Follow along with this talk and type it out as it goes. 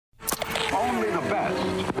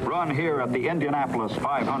run here at the Indianapolis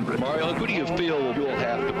 500. Mario, who do you feel you'll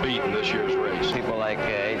have to beat in this year's race? People like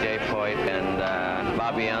A.J. Foyt and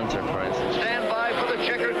Bobby Unser, for instance. Stand by for the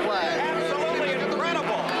checkered flag. Absolutely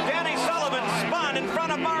incredible. Danny Sullivan spun in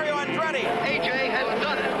front of Mario Andretti. A.J. has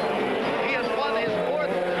done it. He has won his fourth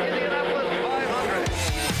Indianapolis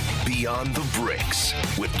 500. Beyond the Bricks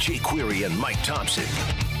with Jake Query and Mike Thompson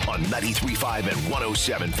on 93.5 and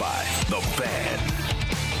 107.5. The Fan.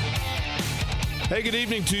 Hey, good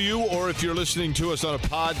evening to you, or if you're listening to us on a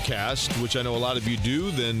podcast, which I know a lot of you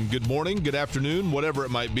do, then good morning, good afternoon, whatever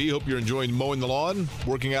it might be. Hope you're enjoying mowing the lawn,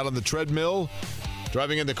 working out on the treadmill,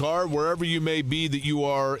 driving in the car, wherever you may be that you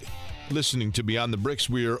are listening to Beyond the Bricks.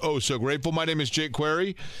 We are so grateful. My name is Jake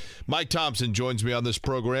Query. Mike Thompson joins me on this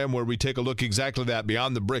program where we take a look exactly that,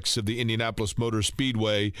 beyond the bricks of the Indianapolis Motor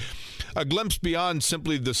Speedway. A glimpse beyond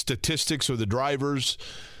simply the statistics or the drivers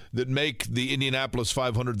that make the Indianapolis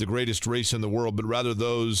 500 the greatest race in the world, but rather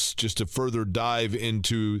those just to further dive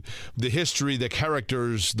into the history, the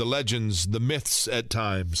characters, the legends, the myths at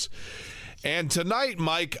times. And tonight,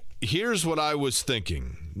 Mike, here's what I was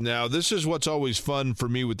thinking. Now, this is what's always fun for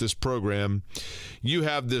me with this program. You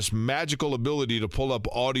have this magical ability to pull up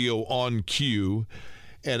audio on cue,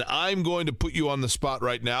 and I'm going to put you on the spot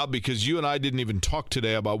right now because you and I didn't even talk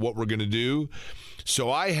today about what we're going to do.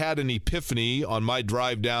 So I had an epiphany on my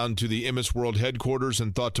drive down to the MS World headquarters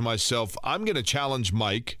and thought to myself, I'm going to challenge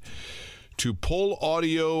Mike to pull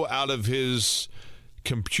audio out of his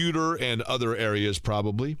computer and other areas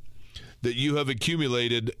probably that you have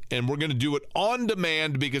accumulated, and we're going to do it on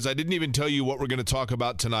demand because I didn't even tell you what we're going to talk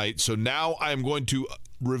about tonight. So now I'm going to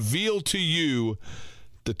reveal to you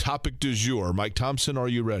the topic du jour. Mike Thompson, are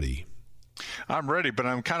you ready? I'm ready, but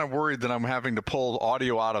I'm kind of worried that I'm having to pull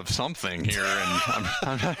audio out of something here,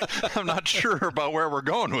 and I'm not sure about where we're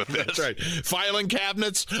going with this. That's right. Filing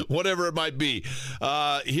cabinets, whatever it might be.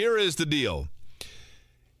 Here is the deal.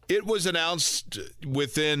 It was announced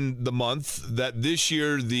within the month that this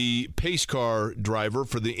year the pace car driver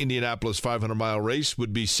for the Indianapolis 500-mile race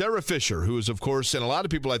would be Sarah Fisher, who is, of course, and a lot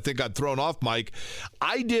of people I think got thrown off, Mike.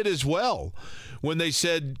 I did as well when they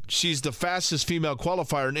said she's the fastest female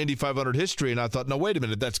qualifier in Indy 500 history, and I thought, no, wait a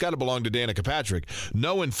minute, that's got to belong to Danica Patrick.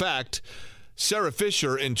 No, in fact, Sarah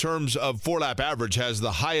Fisher, in terms of four-lap average, has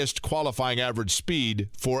the highest qualifying average speed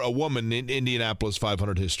for a woman in Indianapolis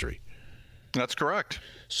 500 history. That's correct.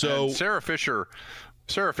 So and Sarah Fisher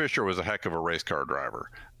was a heck of a race car driver.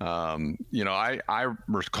 I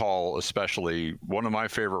recall especially one of my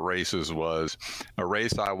favorite races was a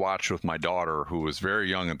race I watched with my daughter, who was very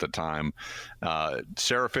young at the time.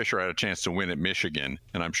 Sarah Fisher had a chance to win at Michigan,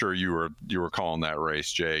 and I'm sure you were calling that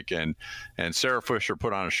race, Jake. And Sarah Fisher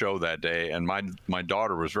put on a show that day, and my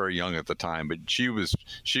daughter was very young at the time, but she was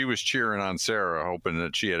cheering on Sarah, hoping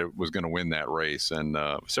that she was going to win that race. And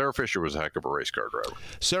Sarah Fisher was a heck of a race car driver.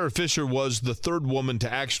 Sarah Fisher was the third woman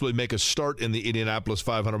to actually make a start in the Indianapolis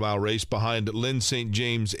 500-mile race behind Lynn St.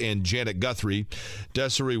 James and Janet Guthrie.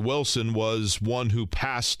 Desiree Wilson was one who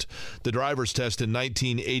passed the driver's test in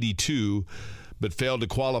 1982 but failed to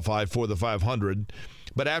qualify for the 500.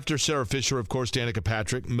 But after Sarah Fisher, of course, Danica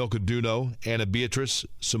Patrick, Milka Duno, Anna Beatrice,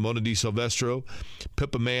 Simona Di Silvestro,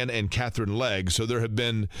 Pippa Mann, and Catherine Legg. So there have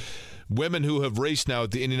been women who have raced now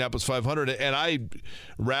at the Indianapolis 500, and I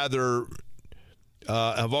rather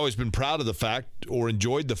have always been proud of the fact or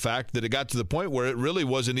enjoyed the fact that it got to the point where it really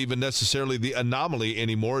wasn't even necessarily the anomaly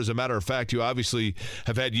anymore. As a matter of fact, you obviously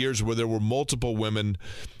have had years where there were multiple women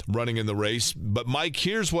running in the race. But, Mike,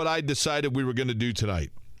 here's what I decided we were going to do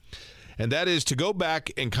tonight. And that is to go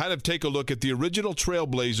back and kind of take a look at the original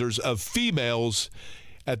trailblazers of females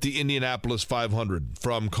at the Indianapolis 500,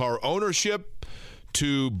 from car ownership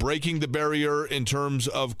to breaking the barrier in terms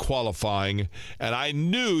of qualifying. And I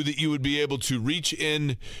knew that you would be able to reach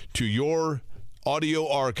in to your audio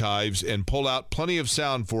archives and pull out plenty of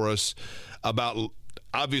sound for us about,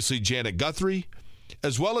 obviously, Janet Guthrie,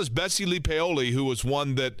 as well as Bessie Lee Paoli, who was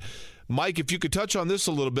one that, Mike, if you could touch on this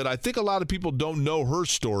a little bit, I think a lot of people don't know her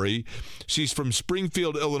story. She's from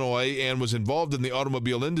Springfield, Illinois, and was involved in the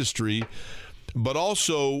automobile industry, but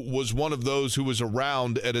also was one of those who was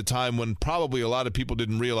around at a time when probably a lot of people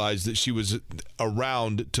didn't realize that she was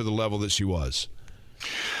around to the level that she was.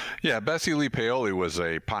 Yeah, Bessie Lee Paoli was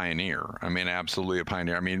a pioneer. I mean, absolutely a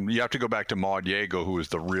pioneer. I mean, you have to go back to Maud Yago, who was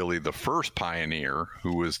the first pioneer,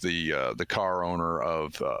 who was the car owner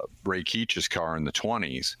of Ray Keech's car in the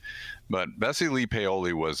 20s. But Bessie Lee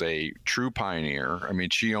Paoli was a true pioneer. I mean,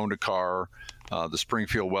 she owned a car, the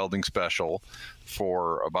Springfield Welding Special,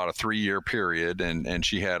 for about a 3-year period, and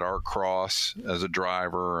she had Art Cross as a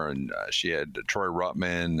driver, and she had Troy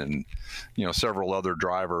Ruttman and several other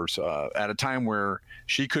drivers at a time where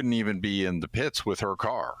she couldn't even be in the pits with her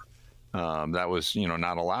car. That was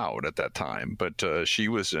not allowed at that time, but she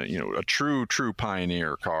was a true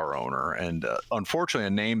pioneer car owner, and unfortunately a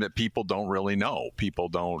name that people don't really know. People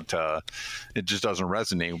don't it just doesn't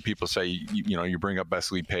resonate when people say you bring up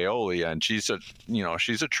Bessie Lee Paoli, and she was a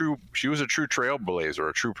true trailblazer,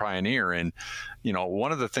 a true pioneer. And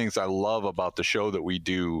one of the things I love about the show that we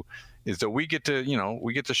do is that we get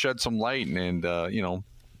to shed some light and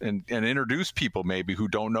introduce people maybe who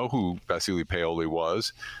don't know who Bessie Lee Paoli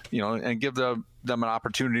was, and give them an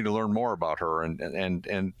opportunity to learn more about her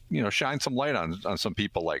and shine some light on some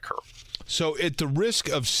people like her. So at the risk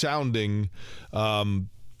of sounding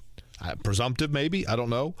presumptive, maybe, I don't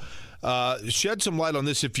know, shed some light on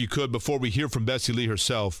this if you could before we hear from Bessie Lee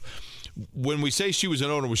herself. When we say she was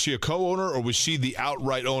an owner, was she a co-owner or was she the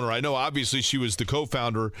outright owner? I know obviously she was the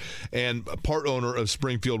co-founder and part owner of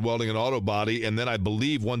Springfield Welding and Auto Body, and then I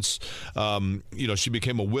believe once she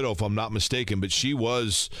became a widow, if I'm not mistaken, but she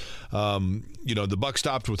was the buck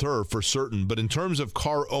stopped with her for certain. But in terms of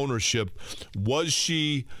car ownership, was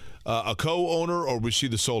she a co-owner or was she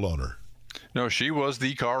the sole owner? No, she was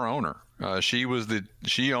the car owner. She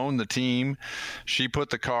owned the team. She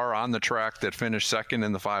put the car on the track that finished second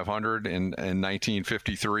in the 500 in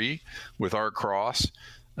 1953 with Art Cross.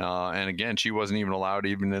 And again, she wasn't even allowed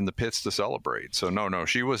even in the pits to celebrate. So no,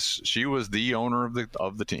 she was the owner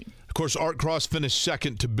of the team. Of course, Art Cross finished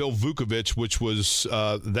second to Bill Vukovich, which was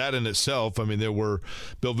that in itself. I mean, Bill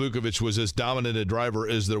Vukovich was as dominant a driver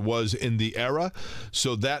as there was in the era.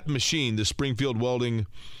 So that machine, the Springfield Welding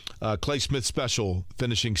Clay Smith Special,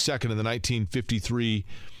 finishing second in the 1953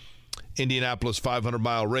 Indianapolis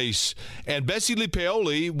 500-mile race. And Bessie Lee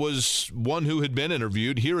Paoli was one who had been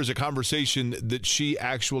interviewed. Here is a conversation that she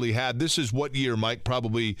actually had. This is what year, Mike?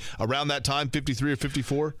 Probably around that time, 53 or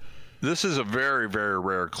 54? This is a very, very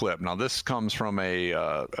rare clip. Now, this comes from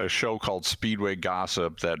a show called Speedway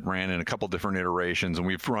Gossip that ran in a couple different iterations, and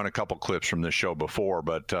we've run a couple clips from this show before,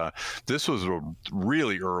 but this was a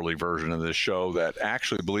really early version of this show that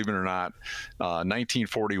actually, believe it or not,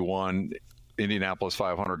 1941 Indianapolis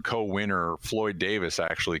 500 co-winner Floyd Davis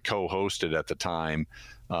actually co-hosted at the time.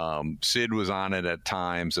 Sid was on it at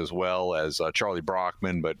times, as well as Charlie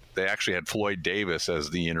Brockman, but they actually had Floyd Davis as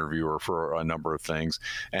the interviewer for a number of things.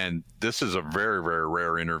 And this is a very, very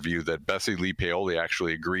rare interview that Bessie Lee Paoli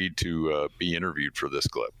actually agreed to be interviewed for this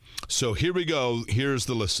clip. So here we go. Here's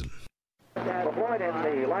the listen. Floyd,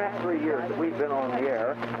 in the last 3 years that we've been on the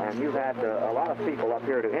air, and you've had a lot of people up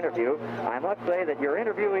here to interview, I must say that your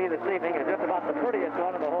interviewee this evening is just about the prettiest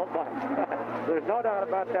one of the whole bunch. There's no doubt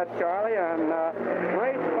about that, Charlie. And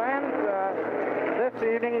race fans, this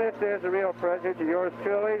evening, this is a real pleasure to yours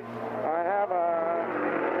truly. I have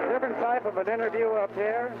a different type of an interview up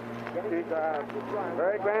here. She's a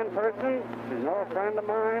very grand person. She's an old friend of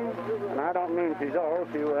mine, and I don't mean she's old.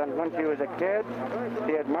 When she was a kid,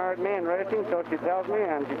 she admired me in racing, so she tells me,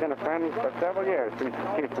 and she's been a friend for several years.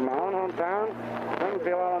 She's from my own hometown,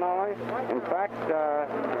 Springfield, Illinois. In fact,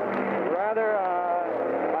 rather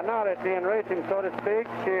a novelty in racing, so to speak.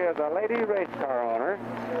 She is a lady race car owner,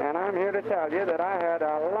 and I'm here to tell you that I had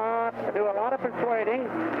to do a lot of persuading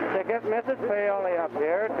to get Mrs. Paoli up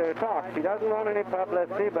here to talk. She doesn't want any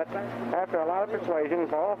publicity, but after a lot of persuasion,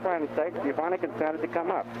 for all friends' sake, she finally consented to come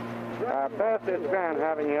up. Beth, it's grand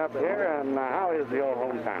having you up here, and how is the old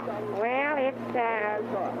hometown? Well, it's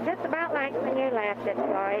just about like when you left it,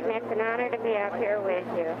 Floyd, and it's an honor to be up here with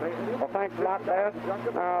you. Well, thanks a lot, Beth.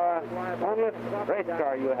 Now, on this race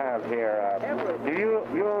car you have here, do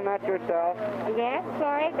you own that yourself? Yes,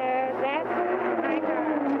 Floyd, that's my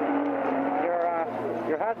car.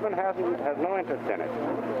 Your husband has no interest in it.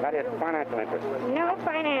 That is, financial interest. No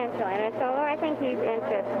financial interest, although I think he's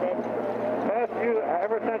interested. Beth,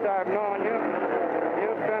 ever since I've known you,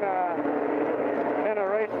 you've been a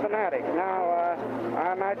race fanatic. Now,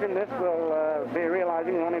 I imagine this will be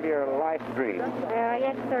realizing one of your life dreams. Well,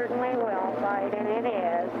 it certainly will, Floyd, and it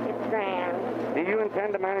is. It's grand. Do you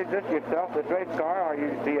intend to manage this yourself, this race car, or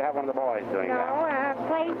do you have one of the boys doing that? No,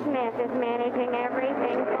 Clay Smith is managing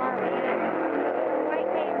everything for me.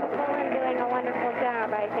 Doing a wonderful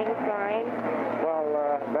job, I think, Floyd.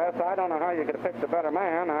 Well, Beth, I don't know how you could have picked a better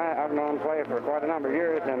man. I've known Clay for quite a number of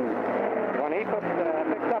years, and when he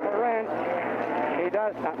picks up a wrench, he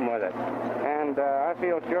does something with it. And I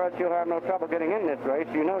feel sure that you'll have no trouble getting in this race.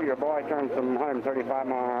 You know your boy turned some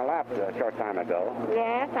 135-mile-an-hour laps a short time ago.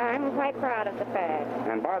 Yes, I'm quite proud of the fact.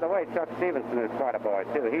 And by the way, Chuck Stevenson is quite a boy,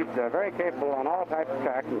 too. He's very capable on all types of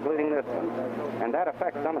tracks, including this one. And that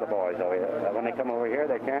affects some of the boys over here. When they come over here,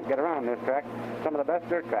 they can't get around this track. Some of the best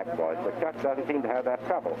dirt track boys, but Chuck doesn't seem to have that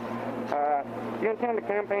trouble. Do you intend to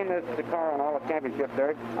campaign this car on all the championship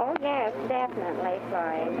dirt? Oh, yes, definitely,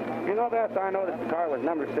 Floyd. You know, Beth, I know that the car was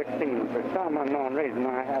number 16. For some unknown reason,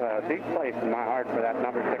 I have a deep place in my heart for that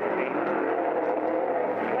number 16.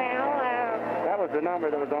 Well, that was the number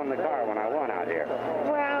that was on the car when I won out here.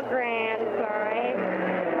 well, grand, Floyd.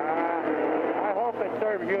 I hope it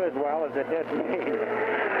serves you as well as it did me.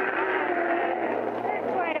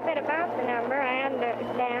 Quite a bit about the number. I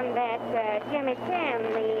understand that Jimmy Chan,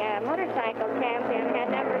 the motorcycle champion,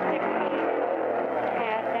 had number 16.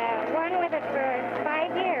 Had won with it for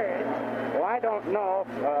 5 years. Well, I don't know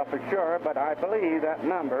for sure, but I believe that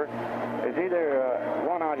number is either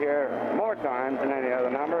won out here more times than any other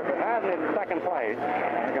number, but hasn't in second place.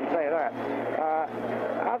 I can say that.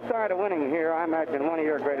 Outside of winning here, I imagine one of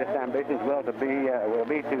your greatest ambitions will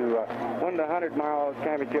be to win the 100-mile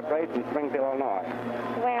championship race in Springfield, Illinois.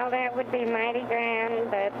 Well, that would be mighty grand,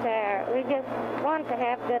 but we just want to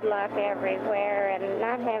have good luck everywhere and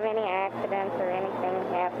not have any accidents or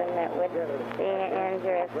anything happen that would be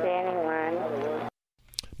injurious to anyone.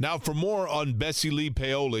 Now, for more on Bessie Lee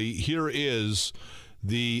Paoli, here is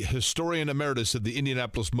the historian emeritus of the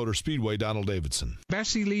Indianapolis Motor Speedway, Donald Davidson.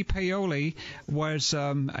 Bessie Lee Paoli was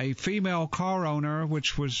a female car owner,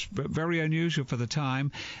 which was very unusual for the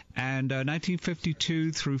time, and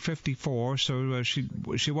 1952 through 54, so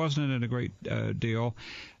she wasn't in a great deal.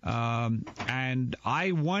 And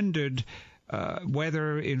I wondered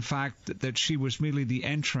whether, in fact, that she was merely the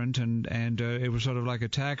entrant and it was sort of like a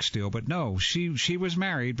tax deal. But no, she was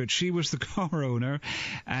married, but she was the car owner,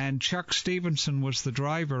 and Chuck Stevenson was the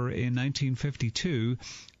driver in 1952,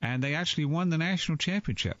 and they actually won the national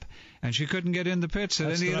championship. And she couldn't get in the pits at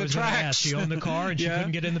any of the tracks. She owned the car, and she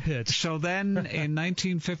couldn't get in the pits. So then, in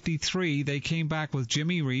 1953, they came back with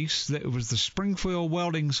Jimmy Reese. It was the Springfield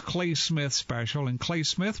Welding's Clay Smith special, and Clay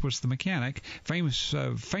Smith was the mechanic, famous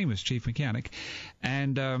chief mechanic.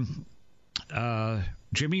 And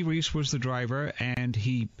Jimmy Reese was the driver, and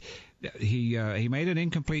he made an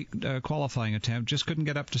incomplete qualifying attempt, just couldn't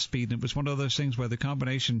get up to speed, and it was one of those things where the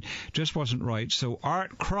combination just wasn't right. So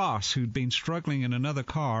Art Cross, who'd been struggling in another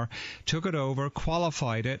car, took it over,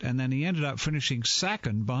 qualified it, and then he ended up finishing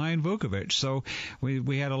second behind Vukovic. So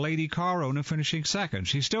we had a lady car owner finishing second.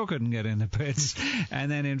 She still couldn't get in the pits. And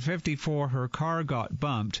then in 54, her car got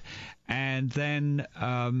bumped. And then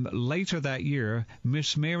later that year,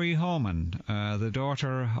 Miss Mary Holman, the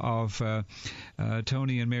daughter of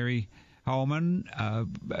Tony and Mary Holman,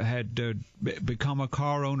 had become a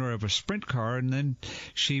car owner of a sprint car, and then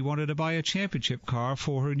she wanted to buy a championship car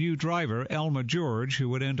for her new driver, Elma George, who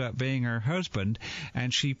would end up being her husband,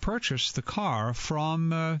 and she purchased the car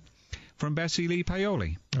from Bessie Lee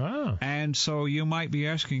Paoli. Oh. And so you might be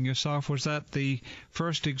asking yourself, was that the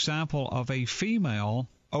first example of a female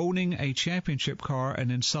owning a championship car and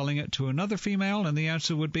then selling it to another female? And the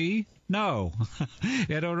answer would be no. It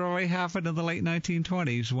had already happened in the late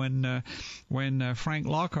 1920s when Frank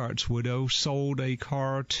Lockhart's widow sold a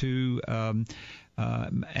car to M.A.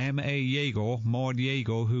 Yeagle, Maud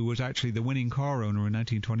Yeagle, who was actually the winning car owner in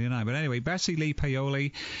 1929. But anyway, Bessie Lee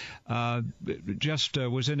Paoli just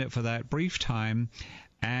was in it for that brief time.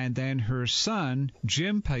 And then her son,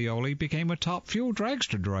 Jim Paoli, became a top fuel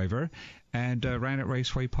dragster driver and ran at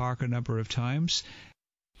Raceway Park a number of times.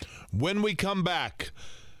 When we come back,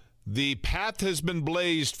 the path has been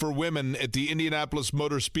blazed for women at the Indianapolis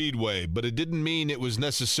Motor Speedway, but it didn't mean it was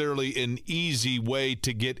necessarily an easy way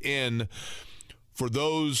to get in for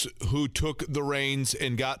those who took the reins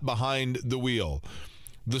and got behind the wheel.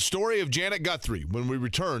 The story of Janet Guthrie when we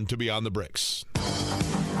return to Beyond the Bricks.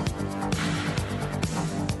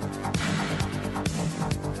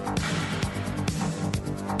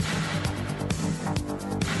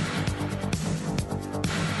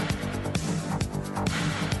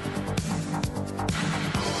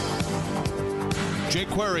 Jake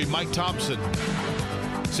Query, Mike Thompson,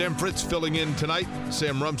 Sam Fritz filling in tonight.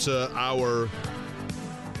 Sam Rumsa, our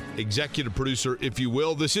executive producer, if you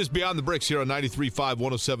will. This is Beyond the Bricks here on 93.5,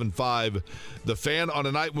 107.5. The Fan, on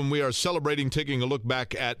a night when we are celebrating, taking a look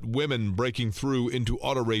back at women breaking through into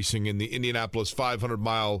auto racing in the Indianapolis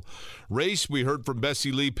 500-mile race. We heard from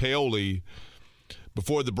Bessie Lee Paoli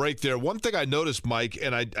before the break there. One thing I noticed, Mike,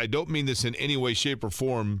 and I don't mean this in any way, shape, or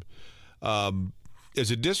form as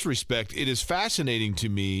a disrespect, it is fascinating to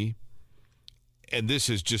me, and this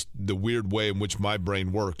is just the weird way in which my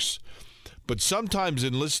brain works, but sometimes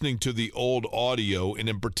in listening to the old audio, and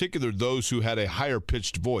in particular those who had a higher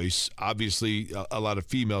pitched voice, obviously a lot of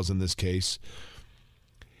females in this case,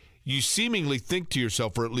 you seemingly think to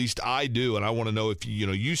yourself, or at least I do, and I want to know if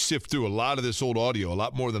you sift through a lot of this old audio, a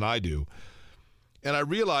lot more than I do. And I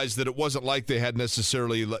realized that it wasn't like they had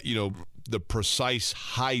necessarily, the precise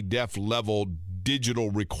high-def level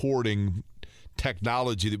digital recording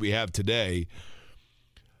technology that we have today.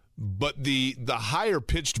 But the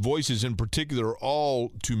higher-pitched voices in particular,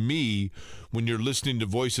 all, to me, when you're listening to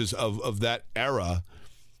voices of that era,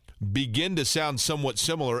 begin to sound somewhat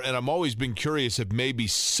similar. And I've always been curious if maybe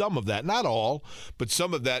some of that, not all, but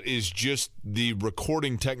some of that is just the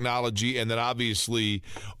recording technology, and then obviously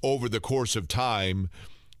over the course of time,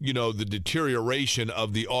 the deterioration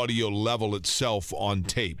of the audio level itself on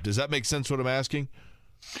tape. Does that make sense what I'm asking?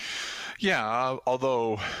 Yeah,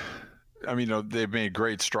 although, they've made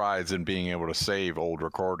great strides in being able to save old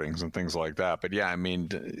recordings and things like that. But yeah,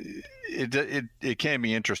 it can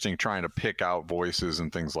be interesting trying to pick out voices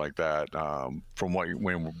and things like that from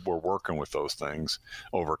when we're working with those things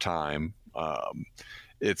over time.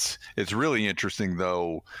 It's really interesting,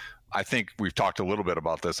 though. I think we've talked a little bit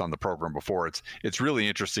about this on the program before. It's really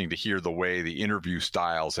interesting to hear the way the interview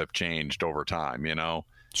styles have changed over time.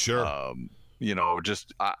 Sure. I'm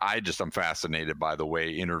fascinated by the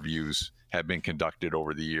way interviews have been conducted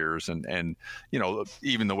over the years, and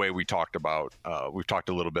even the way we've talked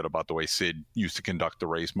a little bit about the way Sid used to conduct the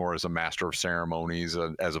race more as a master of ceremonies,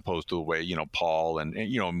 as opposed to the way Paul and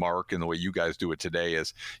Mark, and the way you guys do it today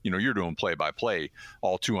is you're doing play by play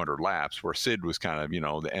all 200 laps, where Sid was kind of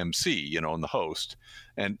the MC and the host,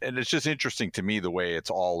 and it's just interesting to me the way it's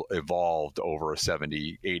all evolved over a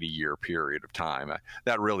 70-80 year period of time.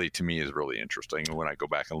 That really, to me, is really interesting when I go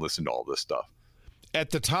back and listen to all this stuff.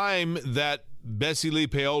 At the time that Bessie Lee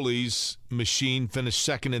Paoli's machine finished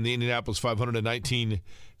second in the Indianapolis 500 in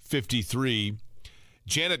 1953,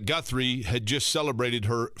 Janet Guthrie had just celebrated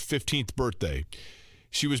her 15th birthday.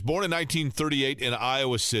 She was born in 1938 in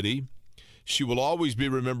Iowa City. She will always be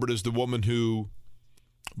remembered as the woman who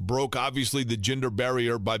broke, obviously, the gender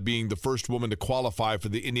barrier by being the first woman to qualify for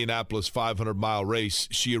the Indianapolis 500-mile race.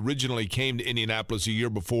 She originally came to Indianapolis a year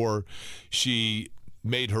before she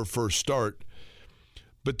made her first start.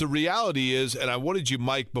 But the reality is, and I wanted you,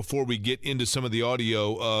 Mike, before we get into some of the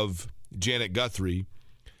audio of Janet Guthrie,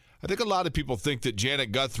 I think a lot of people think that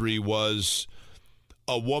Janet Guthrie was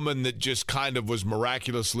a woman that just kind of was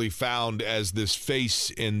miraculously found as this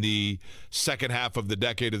face in the second half of the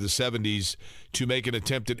decade of the 70s to make an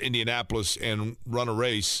attempt at Indianapolis and run a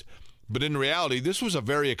race. But in reality, this was a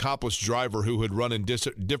very accomplished driver who had run in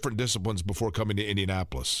different disciplines before coming to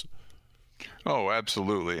Indianapolis. Oh,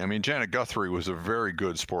 absolutely. Janet Guthrie was a very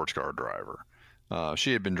good sports car driver.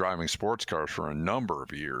 She had been driving sports cars for a number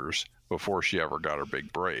of years before she ever got her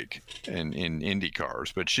big break in Indy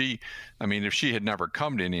cars. But if she had never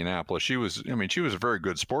come to Indianapolis, she was a very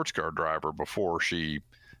good sports car driver before she,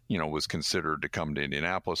 was considered to come to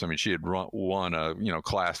Indianapolis. She had won a,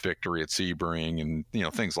 class victory at Sebring and,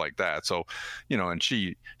 things like that. So, and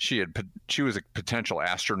she was a potential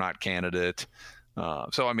astronaut candidate.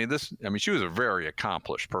 She was a very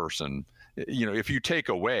accomplished person. If you take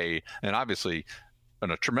away, and obviously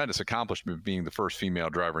a tremendous accomplishment being the first female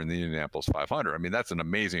driver in the Indianapolis 500. That's an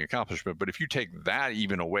amazing accomplishment. But if you take that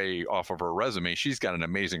even away off of her resume, she's got an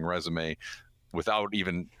amazing resume without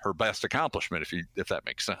even her best accomplishment, if that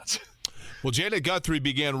makes sense. Well, Janet Guthrie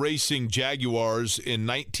began racing Jaguars in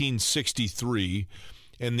 1963.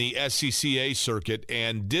 In the SCCA circuit,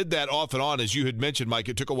 and did that off and on, as you had mentioned, Mike.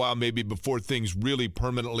 It took a while maybe before things really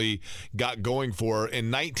permanently got going for her.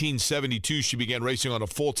 In 1972, she began racing on a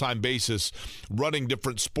full-time basis, running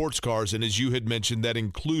different sports cars, and as you had mentioned, that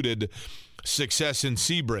included success in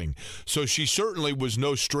Sebring. So she certainly was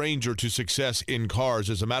no stranger to success in cars.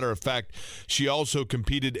 As a matter of fact, she also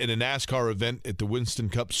competed in a NASCAR event at the Winston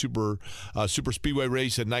Cup Super Speedway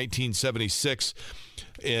race in 1976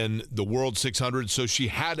 in the World 600. So she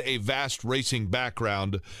had a vast racing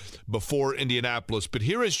background before Indianapolis. But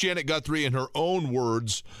here is Janet Guthrie in her own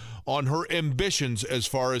words on her ambitions as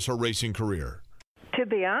far as her racing career. To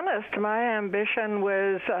be honest, my ambition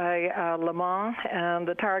was Le Mans and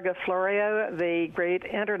the Targa Florio, the great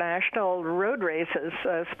international road races,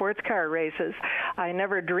 sports car races. I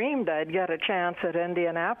never dreamed I'd get a chance at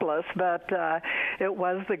Indianapolis, but it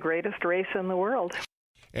was the greatest race in the world.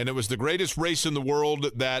 And it was the greatest race in the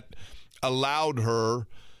world that allowed her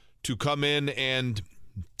to come in and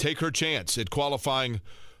take her chance at qualifying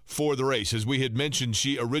for the race. As we had mentioned,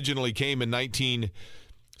 she originally came in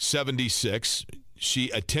 1976.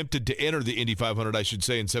 she attempted to enter the Indy 500, I should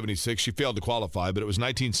say, in 76. She failed to qualify, but it was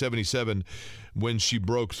 1977 when she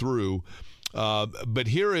broke through. But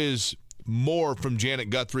here is more from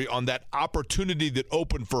Janet Guthrie on that opportunity that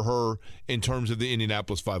opened for her in terms of the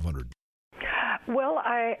Indianapolis 500. Well,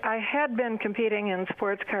 I had been competing in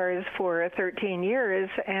sports cars for 13 years,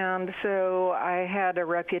 and so I had a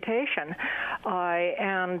reputation.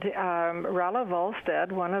 And Ralla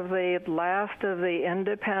Volstead, one of the last of the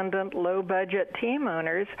independent, low-budget team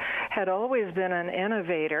owners, had always been an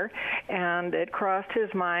innovator, and it crossed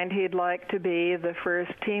his mind he'd like to be the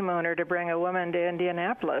first team owner to bring a woman to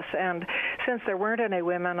Indianapolis. And since there weren't any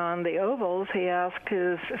women on the ovals, he asked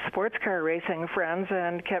his sports car racing friends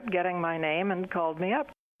and kept getting my name and called me up.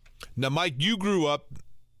 Now, Mike, you grew up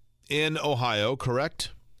in Ohio,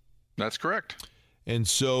 correct? That's correct. And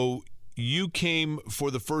so you came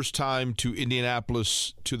for the first time to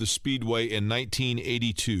Indianapolis to the Speedway in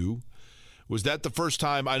 1982. Was that the first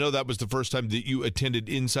time? I know that was the first time that you attended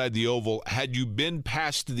inside the oval. Had you been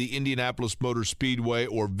past the Indianapolis Motor Speedway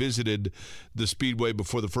or visited the Speedway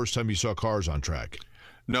before the first time you saw cars on track?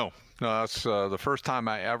 No, that's the first time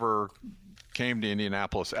I ever came to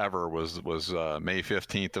Indianapolis ever was May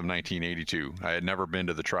 15th of 1982. I had never been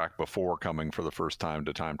to the track before coming for the first time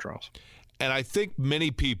to time trials. And I think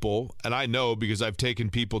many people, and I know because I've taken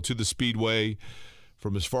people to the Speedway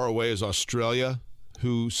from as far away as Australia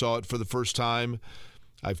who saw it for the first time.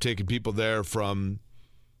 I've taken people there from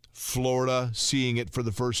Florida seeing it for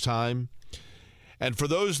the first time. And for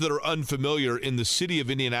those that are unfamiliar, in the city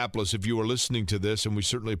of Indianapolis, if you are listening to this, and we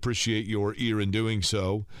certainly appreciate your ear in doing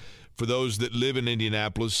so, for those that live in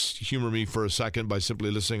Indianapolis, humor me for a second by simply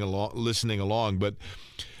listening along. But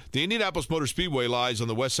the Indianapolis Motor Speedway lies on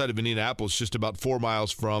the west side of Indianapolis, just about 4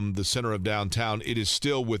 miles from the center of downtown. It is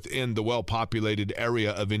still within the well-populated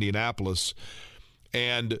area of Indianapolis.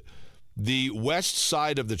 And the west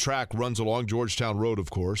side of the track runs along Georgetown Road, of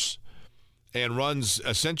course, and runs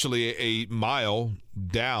essentially a mile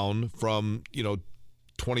down from,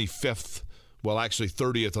 25th. Well, actually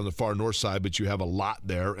 30th on the far north side, but you have a lot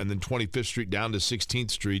there, and then 25th Street down to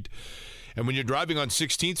 16th Street. And when you're driving on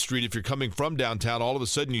 16th Street, if you're coming from downtown, all of a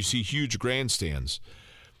sudden you see huge grandstands.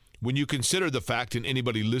 When you consider the fact, and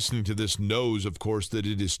anybody listening to this knows, of course, that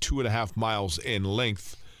it is 2.5 miles in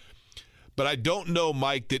length. But I don't know,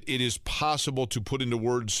 Mike, that it is possible to put into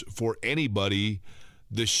words for anybody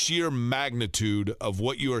the sheer magnitude of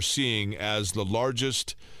what you are seeing as the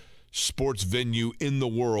largest sports venue in the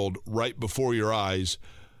world right before your eyes.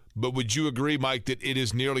 But would you agree, Mike, that it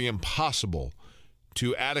is nearly impossible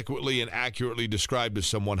to adequately and accurately describe to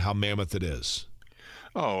someone how mammoth it is?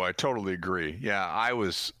 Oh, I totally agree. Yeah, I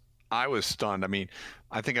was stunned. I mean,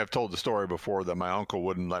 I think I've told the story before that my uncle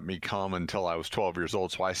wouldn't let me come until I was 12 years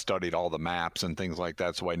old, so I studied all the maps and things like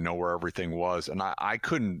that so I know where everything was. And I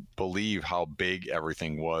couldn't believe how big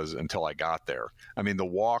everything was until I got there. I mean, the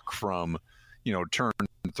walk from, turn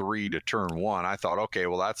 3 to turn 1, I thought, okay,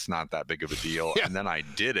 well, that's not that big of a deal. Yeah. And then I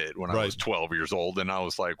did it when I was 12 years old, and I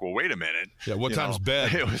was like, well, wait a minute. Yeah, what time's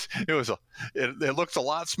bed? It looks a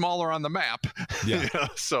lot smaller on the map. Yeah.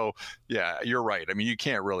 So, yeah, you're right. I mean, you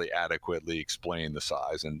can't really adequately explain the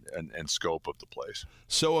size and scope of the place.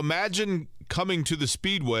 So imagine coming to the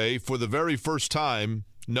Speedway for the very first time,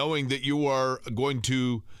 knowing that you are going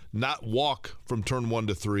to not walk from turn 1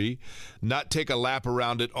 to 3, not take a lap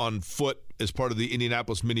around it on foot as part of the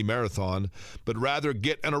Indianapolis Mini Marathon, but rather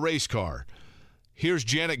get in a race car. Here's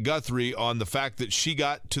Janet Guthrie on the fact that she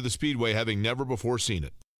got to the Speedway having never before seen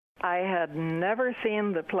it. I had never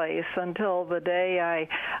seen the place until the day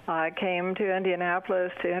I came to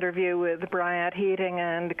Indianapolis to interview with Bryant Heating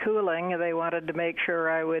and Cooling. They wanted to make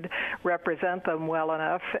sure I would represent them well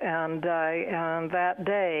enough, and that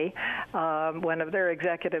day, one of their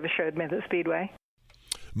executives showed me the Speedway.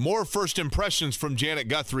 More first impressions from Janet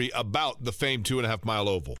Guthrie about the famed 2.5 mile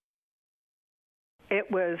oval. It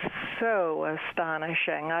was so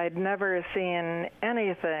astonishing. I'd never seen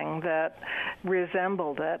anything that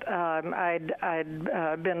resembled it.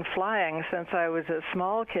 I'd been flying since I was a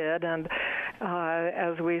small kid, and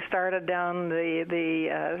as we started down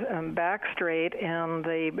the back straight in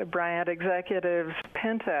the Bryant Executives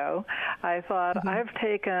Pinto, I thought, I've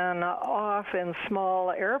taken off in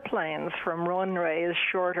small airplanes from runways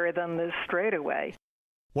shorter than this straightaway.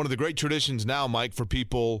 One of the great traditions now, Mike, for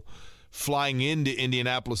people flying into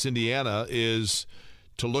Indianapolis, Indiana, is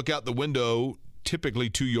to look out the window, typically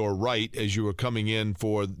to your right as you are coming in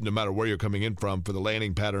for, no matter where you're coming in from, for the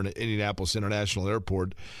landing pattern at Indianapolis International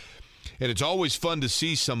Airport. And it's always fun to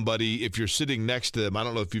see somebody, if you're sitting next to them, I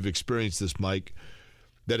don't know if you've experienced this, Mike,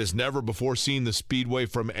 that has never before seen the Speedway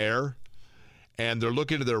from air. and they're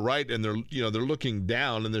looking to their right, and they're looking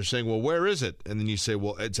down, and they're saying, well, where is it? And then you say,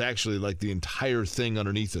 well, it's actually like the entire thing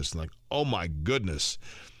underneath us. And like, oh my goodness,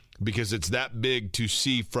 because it's that big to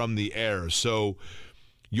see from the air. So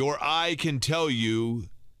your eye can tell you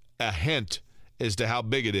a hint as to how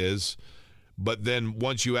big it is, but then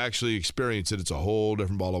once you actually experience it, it's a whole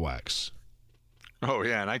different ball of wax. Oh,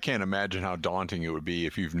 yeah, and I can't imagine how daunting it would be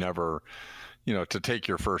if you've never, to take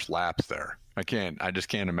your first laps there. I just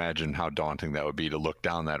can't imagine how daunting that would be to look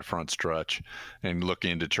down that front stretch and look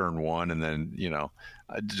into turn one, and then,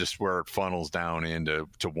 just where it funnels down into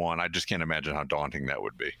one. I just can't imagine how daunting that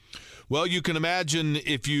would be. Well, you can imagine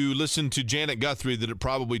if you listen to Janet Guthrie that it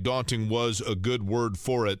probably daunting was a good word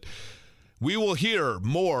for it. We will hear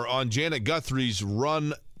more on Janet Guthrie's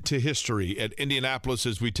run to history at Indianapolis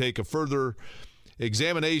as we take a further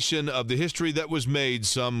examination of the history that was made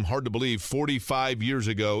some, hard to believe, 45 years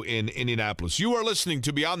ago in Indianapolis. You are listening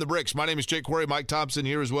to Beyond the Bricks. My name is Jake Query. Mike Thompson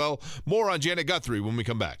here as well. More on Janet Guthrie when we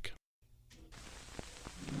come back.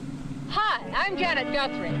 Hi, I'm Janet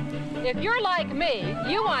Guthrie. If you're like me,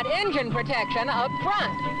 you want engine protection up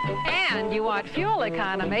front. And you want fuel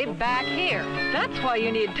economy back here. That's why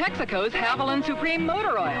you need Texaco's Haviland Supreme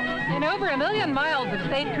Motor Oil. In over 1 million miles of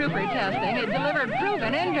state trooper testing, it delivered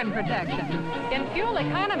proven engine protection. In fuel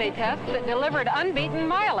economy tests, it delivered unbeaten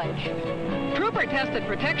mileage. Trooper-tested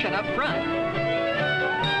protection up front.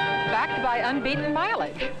 Backed by unbeaten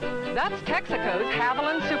mileage. That's Texaco's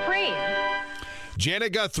Haviland Supreme.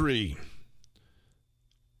 Janet Guthrie,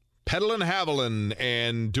 peddling Haviland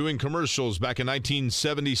and doing commercials back in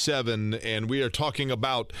 1977, and we are talking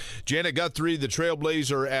about Janet Guthrie, the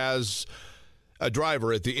trailblazer as a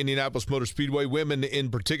driver at the Indianapolis Motor Speedway. Women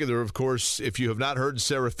in particular, of course, if you have not heard,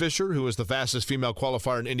 Sarah Fisher, who is the fastest female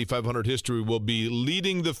qualifier in Indy 500 history, will be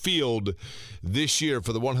leading the field this year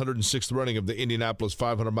for the 106th running of the Indianapolis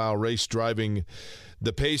 500-mile race, driving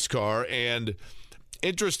the pace car. And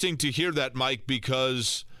interesting to hear that, Mike,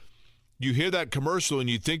 because you hear that commercial and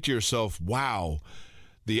you think to yourself, wow,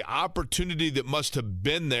 the opportunity that must have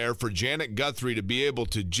been there for Janet Guthrie to be able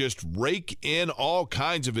to just rake in all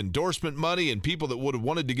kinds of endorsement money and people that would have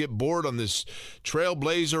wanted to get board on this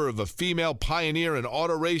trailblazer of a female pioneer in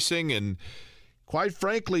auto racing. And quite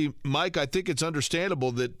frankly, Mike, I think it's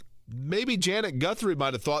understandable that maybe Janet Guthrie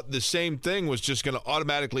might have thought the same thing was just going to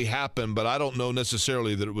automatically happen, but I don't know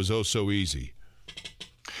necessarily that it was oh so easy.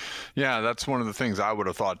 Yeah, that's one of the things I would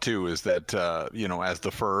have thought too, is that,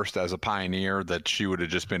 as a pioneer, that she would have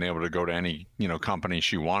just been able to go to any, company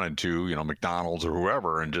she wanted to, McDonald's or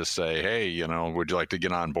whoever, and just say, hey, would you like to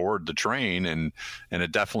get on board the train? And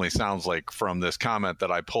it definitely sounds like from this comment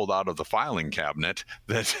that I pulled out of the filing cabinet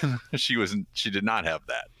that she did not have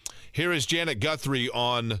that. Here is Janet Guthrie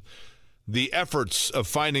on the efforts of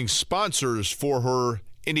finding sponsors for her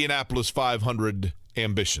Indianapolis 500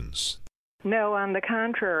 ambitions. No, on the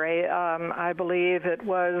contrary, I believe it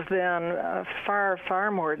was then far, far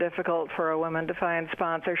more difficult for a woman to find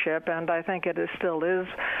sponsorship, and I think it still is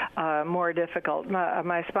more difficult.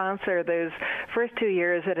 My sponsor those first 2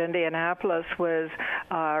 years at Indianapolis was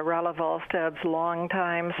Rella Volstad's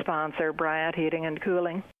longtime sponsor, Bryant Heating and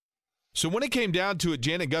Cooling. So when it came down to it,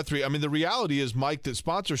 Janet Guthrie, I mean, the reality is, Mike, that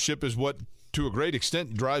sponsorship is what, to a great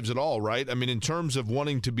extent, drives it all, right? I mean, in terms of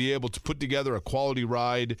wanting to be able to put together a quality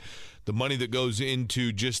ride, the money that goes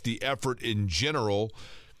into just the effort in general.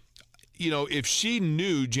 If she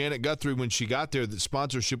knew, Janet Guthrie, when she got there, that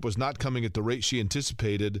sponsorship was not coming at the rate she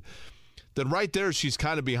anticipated, then right there she's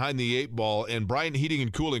kind of behind the eight ball. And Bryant Heating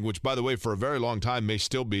and Cooling, which, by the way, for a very long time may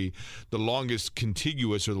still be the longest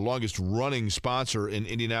contiguous or the longest running sponsor in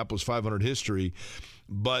Indianapolis 500 history.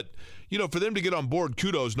 But, for them to get on board,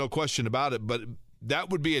 kudos, no question about it. But that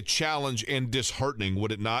would be a challenge and disheartening,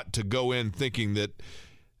 would it not, to go in thinking that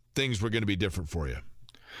things were going to be different for you?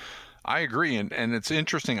 I agree. And it's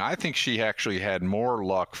interesting. I think she actually had more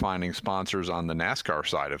luck finding sponsors on the NASCAR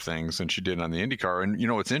side of things than she did on the IndyCar. And,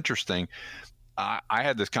 it's interesting. I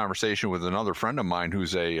had this conversation with another friend of mine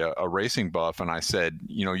who's a racing buff, and I said,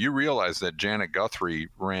 you realize that Janet Guthrie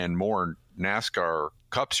ran more NASCAR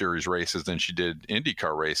Cup Series races than she did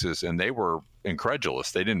IndyCar races, and they were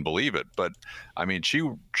incredulous. They didn't believe it. But, I mean,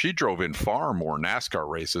 she drove in far more NASCAR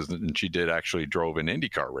races than she did actually drove in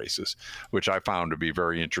IndyCar races, which I found to be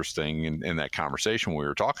very interesting in that conversation when we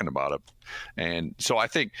were talking about it. And so I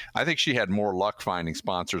think she had more luck finding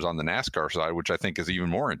sponsors on the NASCAR side, which I think is even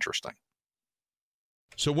more interesting.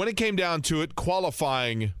 So when it came down to it,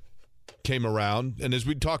 qualifying came around, and as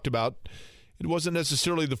we talked about, it wasn't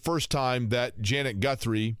necessarily the first time that Janet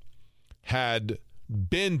Guthrie had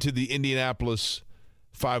been to the Indianapolis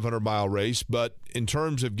 500-mile race, but in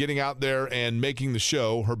terms of getting out there and making the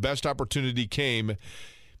show, her best opportunity came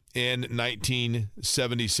in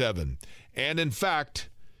 1977. And in fact,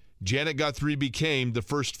 Janet Guthrie became the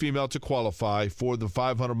first female to qualify for the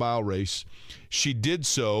 500-mile race. She did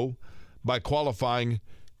so by qualifying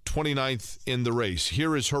 29th in the race.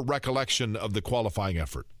 Here is her recollection of the qualifying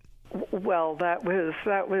effort. Well, that was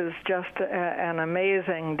just an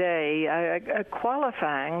amazing day.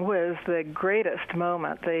 Qualifying was the greatest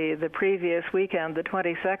moment. The previous weekend, the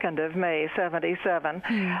 22nd of May, 77.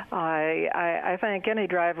 I think any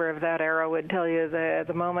driver of that era would tell you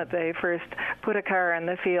the moment they first put a car in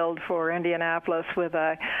the field for Indianapolis with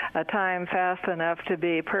a time fast enough to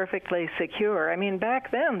be perfectly secure. I mean, back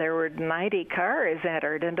then there were 90 cars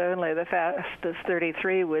entered, and only the fastest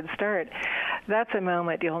 33 would start. That's a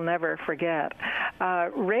moment you'll never forget.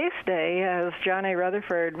 Race day, as Johnny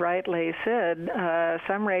Rutherford rightly said,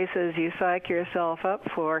 some races you psych yourself up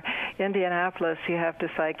for. Indianapolis, you have to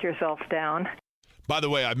psych yourself down. By the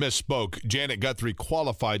way, I misspoke. Janet Guthrie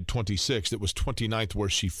qualified 26th. It was 29th where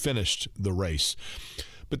she finished the race.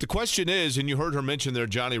 But the question is, and you heard her mention there,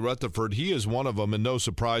 Johnny Rutherford, he is one of them, and no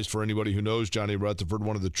surprise for anybody who knows Johnny Rutherford,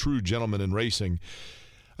 one of the true gentlemen in racing.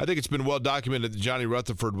 I think it's been well documented that Johnny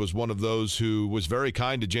Rutherford was one of those who was very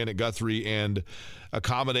kind to Janet Guthrie and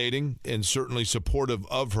accommodating and certainly supportive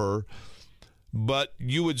of her. But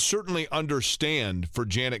you would certainly understand for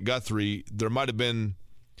Janet Guthrie, there might have been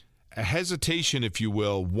a hesitation, if you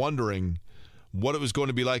will, wondering what it was going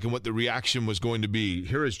to be like and what the reaction was going to be.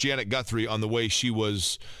 Here is Janet Guthrie on the way she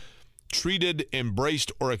was treated,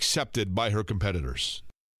 embraced, or accepted by her competitors.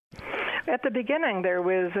 At the beginning, there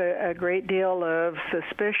was a great deal of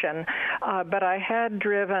suspicion, but I had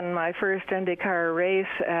driven my first IndyCar race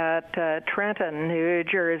at Trenton, New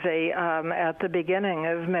Jersey, at the beginning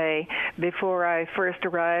of May, before I first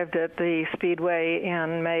arrived at the Speedway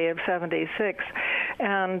in May of '76.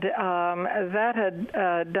 And that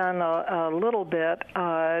had done a little bit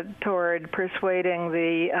toward persuading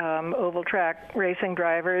the oval track racing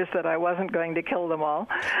drivers that I wasn't going to kill them all.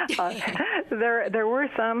 There were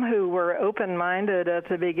some who were open-minded at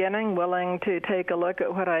the beginning, willing to take a look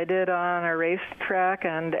at what I did on a racetrack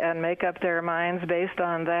and make up their minds based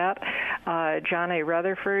on that. Johnny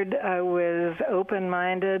Rutherford was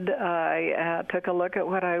open-minded. I took a look at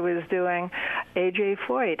what I was doing. A.J.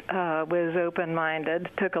 Foyt was open-minded,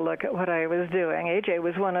 took a look at what I was doing. A.J.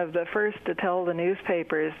 was one of the first to tell the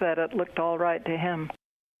newspapers that it looked all right to him.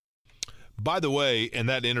 By the way, in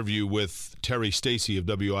that interview with Terry Stacy of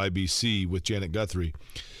WIBC with Janet Guthrie,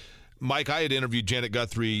 Mike, I had interviewed Janet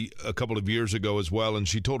Guthrie a couple of years ago as well, and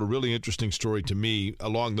she told a really interesting story to me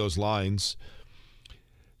along those lines.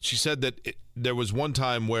 She said that there was one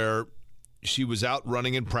time where she was out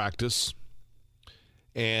running in practice,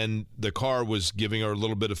 and the car was giving her a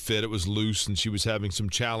little bit of fit. It was loose, and she was having some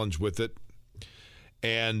challenge with it.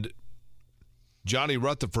 And Johnny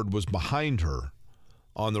Rutherford was behind her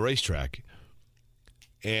on the racetrack.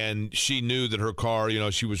 And she knew that her car,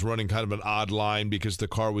 she was running kind of an odd line because the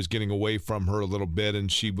car was getting away from her a little bit,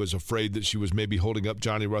 and she was afraid that she was maybe holding up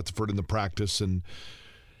Johnny Rutherford in the practice. And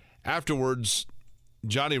afterwards,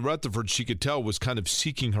 Johnny Rutherford, she could tell, was kind of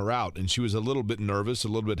seeking her out, and she was a little bit nervous, a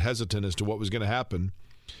little bit hesitant as to what was going to happen.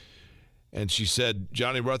 And she said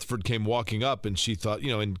Johnny Rutherford came walking up, and she thought,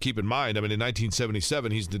 and keep in mind, in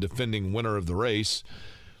 1977, he's the defending winner of the race.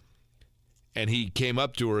 And he came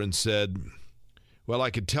up to her and said, "Well,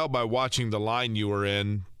 I could tell by watching the line you were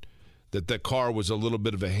in that car was a little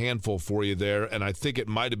bit of a handful for you there, and I think it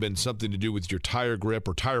might have been something to do with your tire grip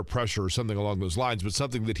or tire pressure or something along those lines, but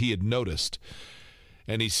something that he had noticed."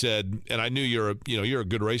 And he said, "And I knew you're a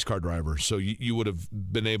good race car driver, so you would have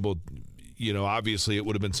been able, obviously it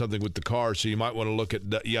would have been something with the car, so you might want to look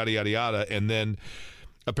at yada yada yada." And then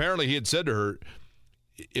apparently he had said to her,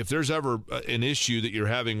 if there's ever an issue that you're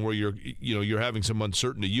having where you're having some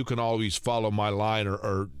uncertainty, you can always follow my line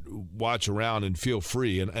or watch around and feel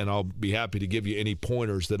free, and I'll be happy to give you any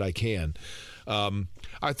pointers that I can.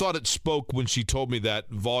 I thought it spoke when she told me that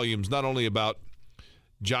volumes, not only about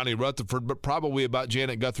Johnny Rutherford, but probably about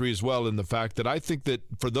Janet Guthrie as well, in the fact that I think that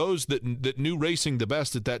for those that knew racing the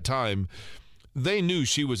best at that time, they knew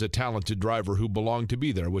she was a talented driver who belonged to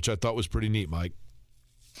be there, which I thought was pretty neat, Mike.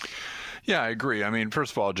 Yeah, I agree.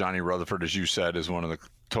 First of all, Johnny Rutherford, as you said, is one of the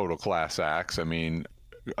total class acts.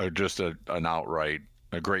 Just a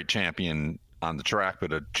great champion on the track,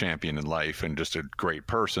 but a champion in life and just a great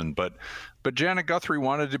person. But Janet Guthrie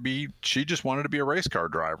she just wanted to be a race car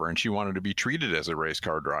driver, and she wanted to be treated as a race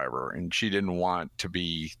car driver, and she didn't want to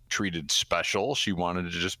be treated special. She wanted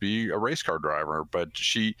to just be a race car driver, but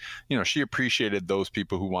she appreciated those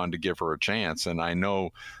people who wanted to give her a chance. And I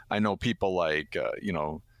know people like,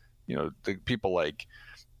 the people like,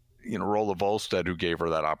 Rolla Volstead, who gave her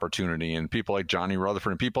that opportunity, and people like Johnny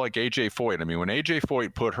Rutherford and people like AJ Foyt. I mean, when AJ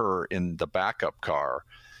Foyt put her in the backup car,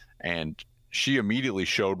 and she immediately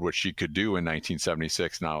showed what she could do in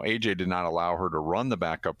 1976. Now, AJ did not allow her to run the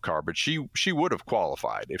backup car, but she would have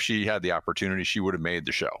qualified. If she had the opportunity, she would have made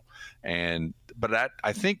the show. But that,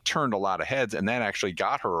 I think, turned a lot of heads, and that actually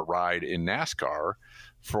got her a ride in NASCAR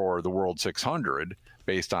for the World 600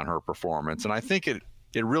 based on her performance. And I think it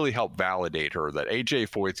really helped validate her that AJ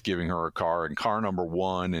Foyt's giving her a car and car number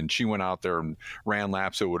 1, and she went out there and ran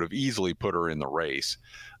laps that would have easily put her in the race.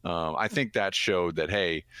 I think that showed that,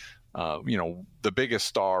 hey, the biggest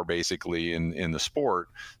star basically in the sport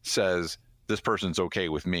says this person's okay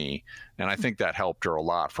with me. And I think that helped her a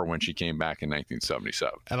lot for when she came back in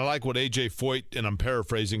 1977. And I like what AJ Foyt, and I'm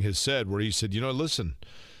paraphrasing, has said, where he said, listen,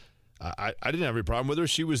 I didn't have any problem with her.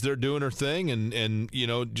 She was there doing her thing and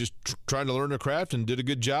just trying to learn her craft and did a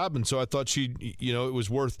good job. And so I thought it was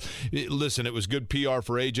worth it. Listen, it was good PR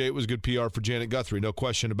for AJ. It was good PR for Janet Guthrie, no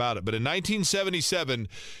question about it. But in 1977,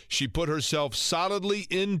 she put herself solidly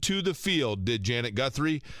into the field, did Janet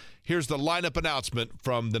Guthrie. Here's the lineup announcement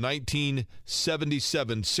from the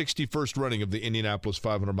 1977 61st running of the Indianapolis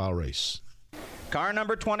 500-mile race. Car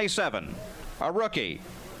number 27, a rookie.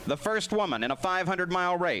 The first woman in a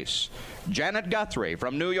 500-mile race, Janet Guthrie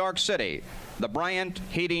from New York City, the Bryant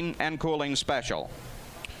Heating and Cooling Special.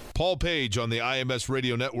 Paul Page on the IMS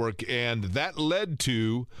Radio Network, and that led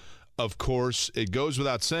to, of course, it goes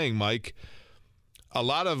without saying, Mike, a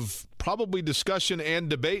lot of probably discussion and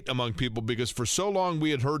debate among people, because for so long we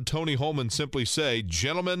had heard Tony Holman simply say,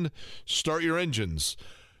 "Gentlemen, start your engines."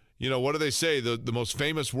 What do they say? The most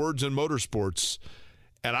famous words in motorsports.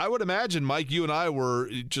 And I would imagine, Mike, you and I were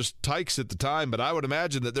just tykes at the time, but I would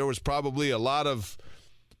imagine that there was probably a lot of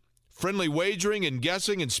friendly wagering and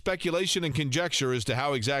guessing and speculation and conjecture as to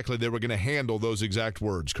how exactly they were going to handle those exact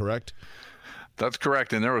words, correct? That's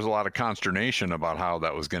correct. And there was a lot of consternation about how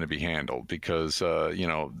that was going to be handled because,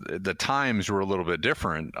 the times were a little bit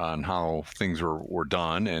different on how things were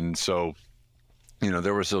done. And so,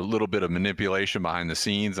 there was a little bit of manipulation behind the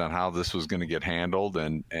scenes on how this was going to get handled.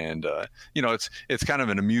 And it's kind of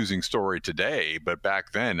an amusing story today. But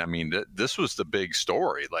back then, I mean, this was the big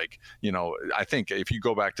story. Like, I think if you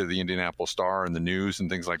go back to the Indianapolis Star and the news and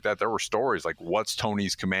things like that, there were stories like, what's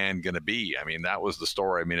Tony's command going to be? I mean, that was the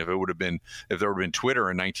story. I mean, if there would have been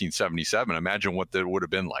Twitter in 1977, imagine what that would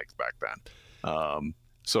have been like back then.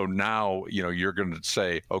 So now, you're going to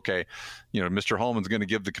say, okay, Mr. Holman's going to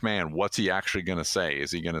give the command. What's he actually going to say?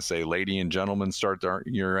 Is he going to say, "Lady and gentlemen, start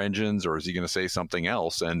your engines," or is he going to say something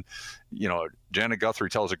else? And, Janet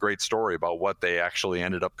Guthrie tells a great story about what they actually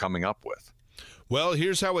ended up coming up with. Well,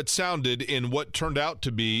 here's how it sounded in what turned out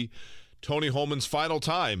to be Tony Holman's final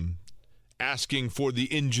time asking for the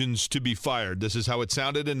engines to be fired. This is how it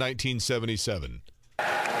sounded in 1977.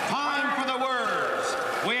 Time for the words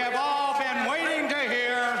we have all been waiting to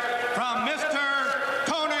hear from Mr.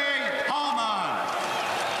 Tony Holman.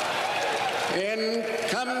 In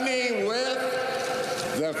company with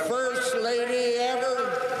the first lady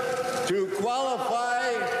ever to qualify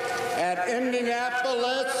at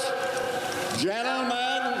Indianapolis,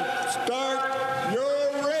 gentlemen, start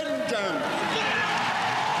your engines.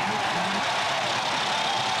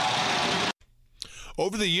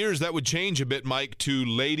 Over the years, that would change a bit, Mike, to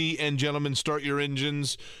 "Lady and gentlemen, start your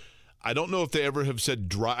engines." I don't know if they ever have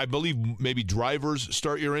said, I believe maybe "drivers,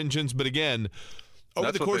 start your engines." But again,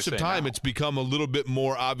 over the course of time, it's become a little bit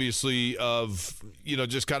more obviously of,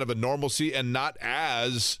 just kind of a normalcy and not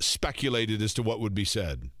as speculated as to what would be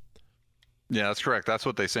said. Yeah, that's correct. That's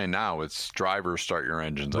what they say now. It's "drivers, start your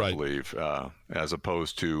engines," I believe, as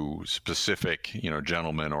opposed to specific,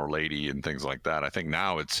 gentleman or lady and things like that. I think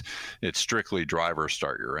now it's strictly "drivers,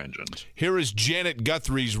 start your engines." Here is Janet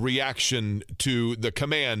Guthrie's reaction to the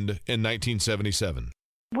command in 1977.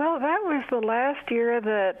 Well, that was the last year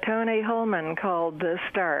that Tony Holman called the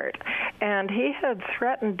start. And he had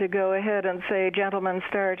threatened to go ahead and say, "Gentlemen,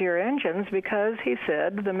 start your engines," because he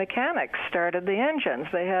said the mechanics started the engines.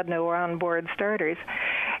 They had no onboard starters.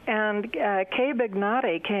 And Kay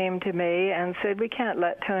Bignotti came to me and said, we can't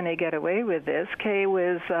let Tony get away with this. Kay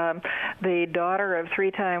was the daughter of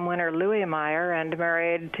three-time winner Louis Meyer and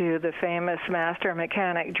married to the famous master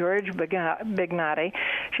mechanic George Bignotti.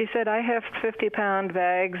 She said, I have 50-pound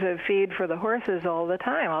bags of feed for the horses all the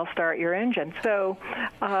time. I'll start your engine. So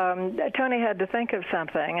Tony had to think of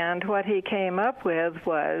something, and what he came up with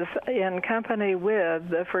was, in company with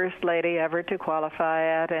the first lady ever to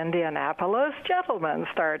qualify at Indianapolis, gentlemen,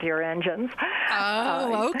 start your engines.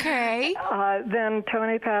 Oh, okay. Then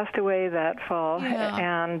Tony passed away that fall,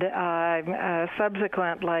 and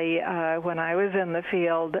subsequently, when I was in the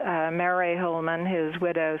field, Mary Holman, his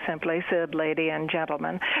widow, simply said lady and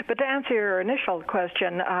gentleman. But to answer your initial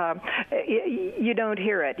question, you don't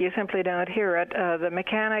hear it. You simply don't hear it. The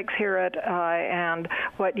mechanics hear it, and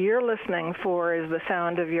what you're listening for is the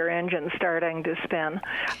sound of your engine starting to spin,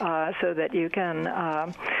 so that you can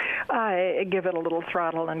give it a little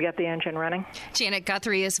throttle and get the engine running. Janet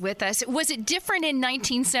Guthrie is with us. Was it different in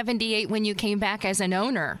 1978 when you came back as an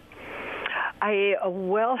owner?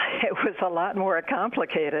 Well, it was a lot more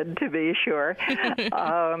complicated, to be sure. I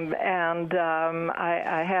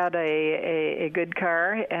had a good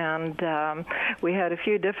car, and we had a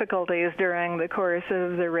few difficulties during the course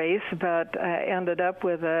of the race, but ended up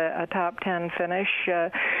with a top 10 finish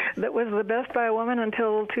that was the best by a woman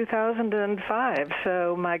until 2005.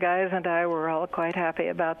 So my guys and I were all quite happy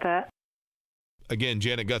about that. Again,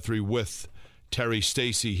 Janet Guthrie with Terry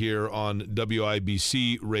Stacy here on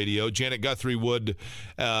WIBC Radio. Janet Guthrie would,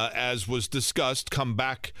 as was discussed, come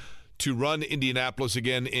back to run Indianapolis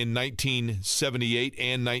again in 1978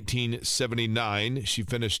 and 1979. She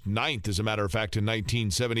finished 9th, as a matter of fact, in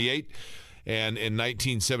 1978. And in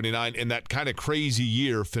 1979, in that kind of crazy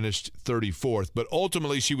year, finished 34th. But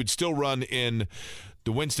ultimately, she would still run in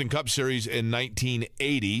the Winston Cup Series in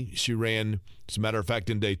 1980. She ran, as a matter of fact,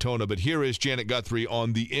 in Daytona. But here is Janet Guthrie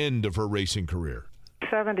on the end of her racing career.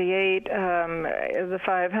 78, the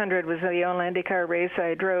 500 was the only IndyCar race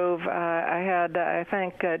I drove. I had, I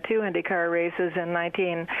think, 2 IndyCar races in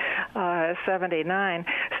 1979.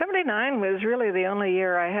 79 was really the only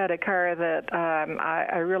year I had a car that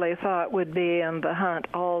I really thought would be in the hunt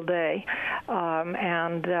all day.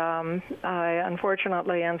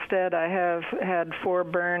 Unfortunately, instead, I have had 4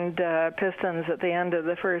 burned pistons at the end of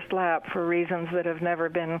the first lap for reasons that have never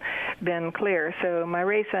been clear. So my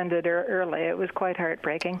race ended early. It was quite heartbreaking.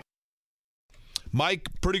 Mike,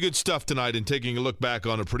 pretty good stuff tonight in taking a look back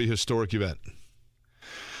on a pretty historic event.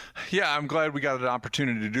 Yeah, I'm glad we got an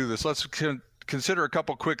opportunity to do this. Let's consider a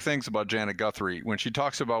couple quick things about Janet Guthrie. When she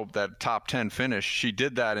talks about that top 10 finish, she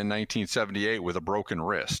did that in 1978 with a broken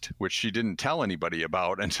wrist, which she didn't tell anybody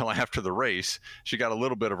about until after the race. She got a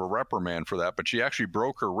little bit of a reprimand for that, but she actually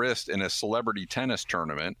broke her wrist in a celebrity tennis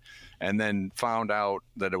tournament and then found out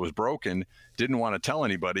that it was broken, didn't want to tell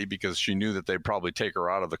anybody because she knew that they'd probably take her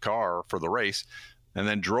out of the car for the race, and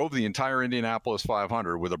then drove the entire Indianapolis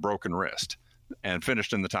 500 with a broken wrist and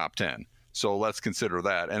finished in the top 10. So let's consider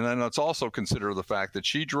that. And then let's also consider the fact that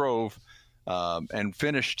she drove and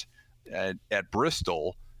finished at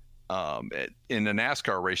Bristol in a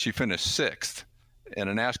NASCAR race. She finished 6th in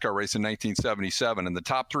a NASCAR race in 1977. And the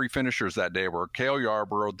top 3 finishers that day were Cale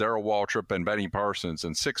Yarborough, Darrell Waltrip, and Benny Parsons.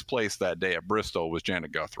 And 6th place that day at Bristol was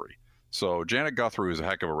Janet Guthrie. So Janet Guthrie was a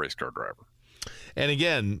heck of a race car driver. And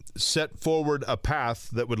again, set forward a path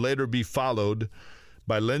that would later be followed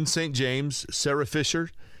by Lynn St. James, Sarah Fisher,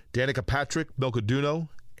 Danica Patrick, Milka Duno,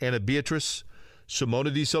 Anna Beatrice,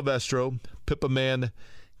 Simona Di Silvestro, Pippa Mann,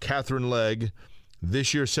 Catherine Legg.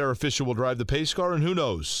 This year, Sarah Fisher will drive the pace car, and who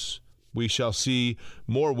knows? We shall see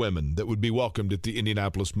more women that would be welcomed at the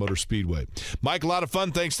Indianapolis Motor Speedway. Mike, a lot of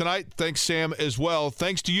fun. Thanks tonight. Thanks, Sam, as well.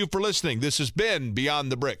 Thanks to you for listening. This has been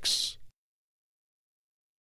Beyond the Bricks.